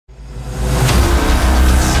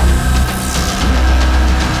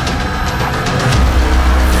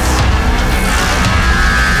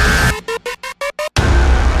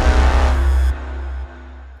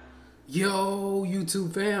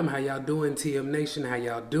YouTube fam, how y'all doing? TM Nation, how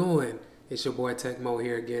y'all doing? It's your boy Tecmo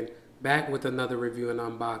here again, back with another review and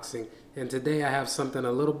unboxing. And today I have something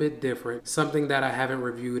a little bit different, something that I haven't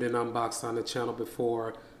reviewed and unboxed on the channel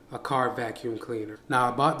before, a car vacuum cleaner. Now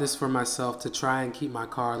I bought this for myself to try and keep my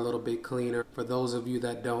car a little bit cleaner. For those of you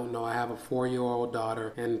that don't know, I have a 4-year-old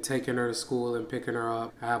daughter, and taking her to school and picking her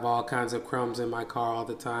up, I have all kinds of crumbs in my car all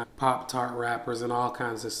the time, Pop-Tart wrappers and all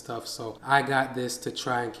kinds of stuff. So I got this to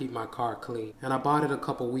try and keep my car clean. And I bought it a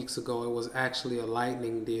couple weeks ago. It was actually a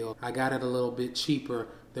lightning deal. I got it a little bit cheaper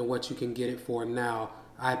than what you can get it for now.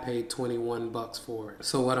 I paid 21 bucks for it.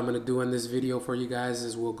 So what I'm gonna do in this video for you guys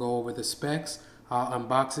is we'll go over the specs, I'll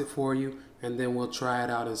unbox it for you, and then we'll try it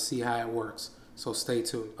out and see how it works. So stay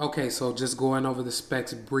tuned. Okay, so just going over the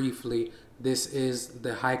specs briefly, this is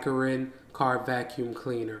the Hikeren car vacuum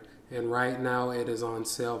cleaner. And right now it is on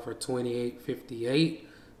sale for $28.58.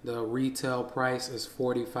 The retail price is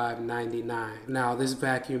 $45.99. Now this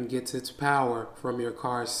vacuum gets its power from your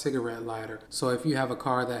car's cigarette lighter. So if you have a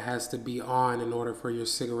car that has to be on in order for your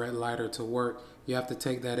cigarette lighter to work, you have to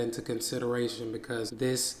take that into consideration, because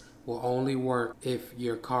this will only work if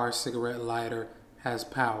your car's cigarette lighter has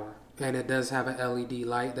power. And it does have an LED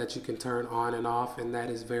light that you can turn on and off, and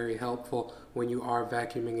that is very helpful when you are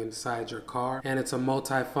vacuuming inside your car. And it's a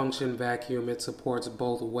multi-function vacuum. It supports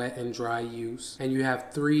both wet and dry use. And you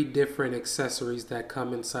have 3 different accessories that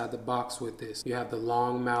come inside the box with this. You have the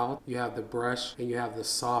long mouth, you have the brush, and you have the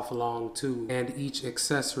soft long tube. And each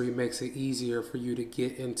accessory makes it easier for you to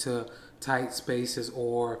get into tight spaces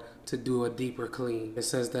or to do a deeper clean. It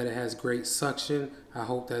says that it has great suction. I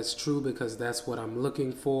hope that's true, because that's what I'm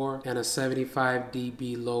looking for. And a 75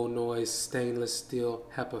 dB low noise stainless steel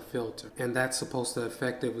HEPA filter. And that's supposed to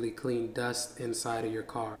effectively clean dust inside of your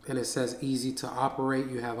car. And it says easy to operate.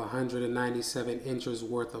 You have 197 inches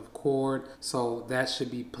worth of cord, so that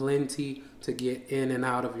should be plenty to get in and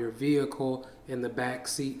out of your vehicle. In the back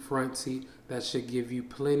seat, front seat, that should give you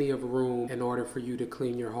plenty of room in order for you to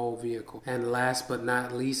clean your whole vehicle. And last but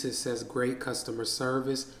not least, it says great customer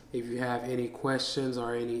service. If you have any questions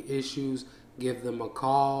or any issues, give them a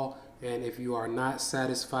call, and if you are not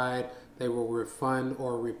satisfied, they will refund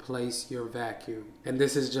or replace your vacuum. And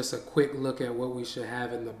this is just a quick look at what we should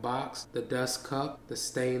have in the box: the dust cup, the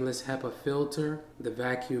stainless HEPA filter, the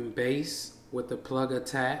vacuum base with the plug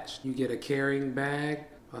attached. You get a carrying bag,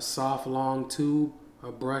 a soft long tube,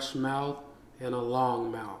 a brush mouth, and a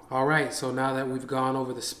long mouth. Alright, so now that we've gone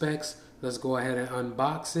over the specs, let's go ahead and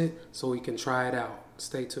unbox it so we can try it out.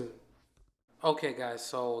 Stay tuned. Okay guys,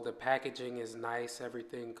 so the packaging is nice.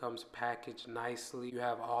 Everything comes packaged nicely. You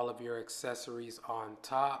have all of your accessories on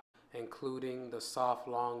top, including the soft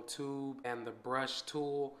long tube and the brush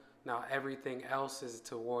tool. Now everything else is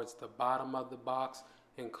towards the bottom of the box,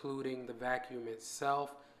 including the vacuum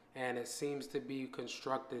itself, and it seems to be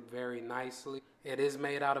constructed very nicely. It is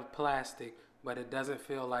made out of plastic, but it doesn't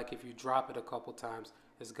feel like if you drop it a couple times,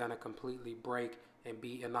 it's gonna completely break and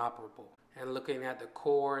be inoperable. And looking at the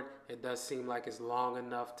cord, it does seem like it's long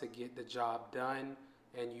enough to get the job done.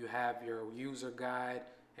 And you have your user guide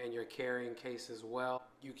and your carrying case as well.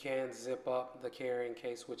 You can zip up the carrying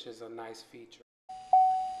case, which is a nice feature.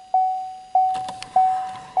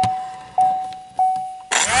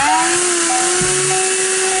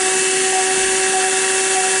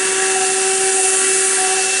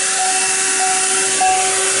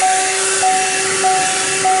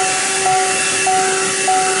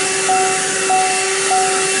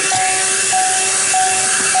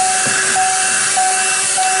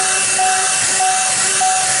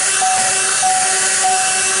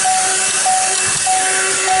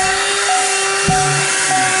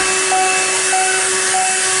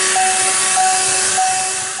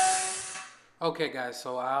 Okay guys,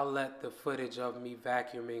 so I'll let the footage of me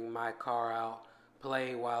vacuuming my car out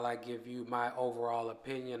play while I give you my overall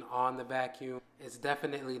opinion on the vacuum. It's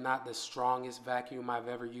definitely not the strongest vacuum I've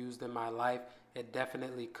ever used in my life. It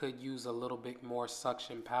definitely could use a little bit more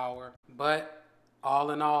suction power, but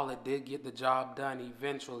all in all, it did get the job done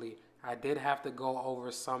eventually. I did have to go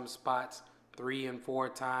over some spots 3 and 4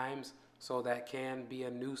 times, so that can be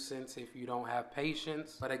a nuisance if you don't have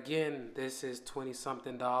patience. But again, this is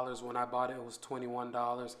 20-something dollars. When I bought it, it was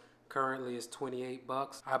 $21. Currently it's 28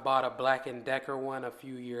 bucks. I bought a Black & Decker one a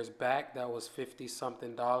few years back that was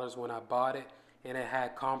 50-something dollars when I bought it, and it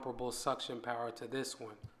had comparable suction power to this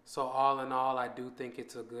one. So all in all, I do think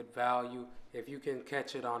it's a good value. If you can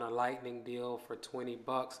catch it on a lightning deal for 20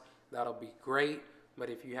 bucks, that'll be great.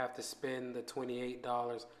 But if you have to spend the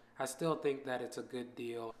 $28, I still think that it's a good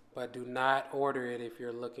deal. But do not order it if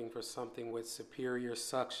you're looking for something with superior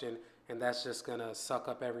suction, and that's just gonna suck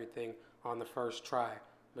up everything on the first try.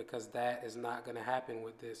 because that is not going to happen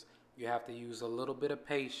with this. You have to use a little bit of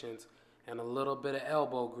patience and a little bit of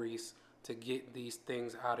elbow grease to get these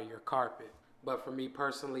things out of your carpet. But for me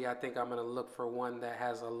personally, I think I'm going to look for one that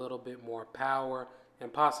has a little bit more power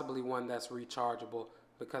and possibly one that's rechargeable,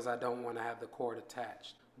 because I don't want to have the cord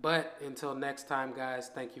attached. But until next time, guys,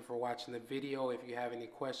 thank you for watching the video. If you have any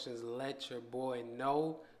questions, let your boy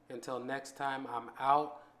know. Until next time, I'm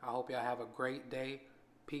out. I hope y'all have a great day.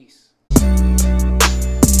 Peace.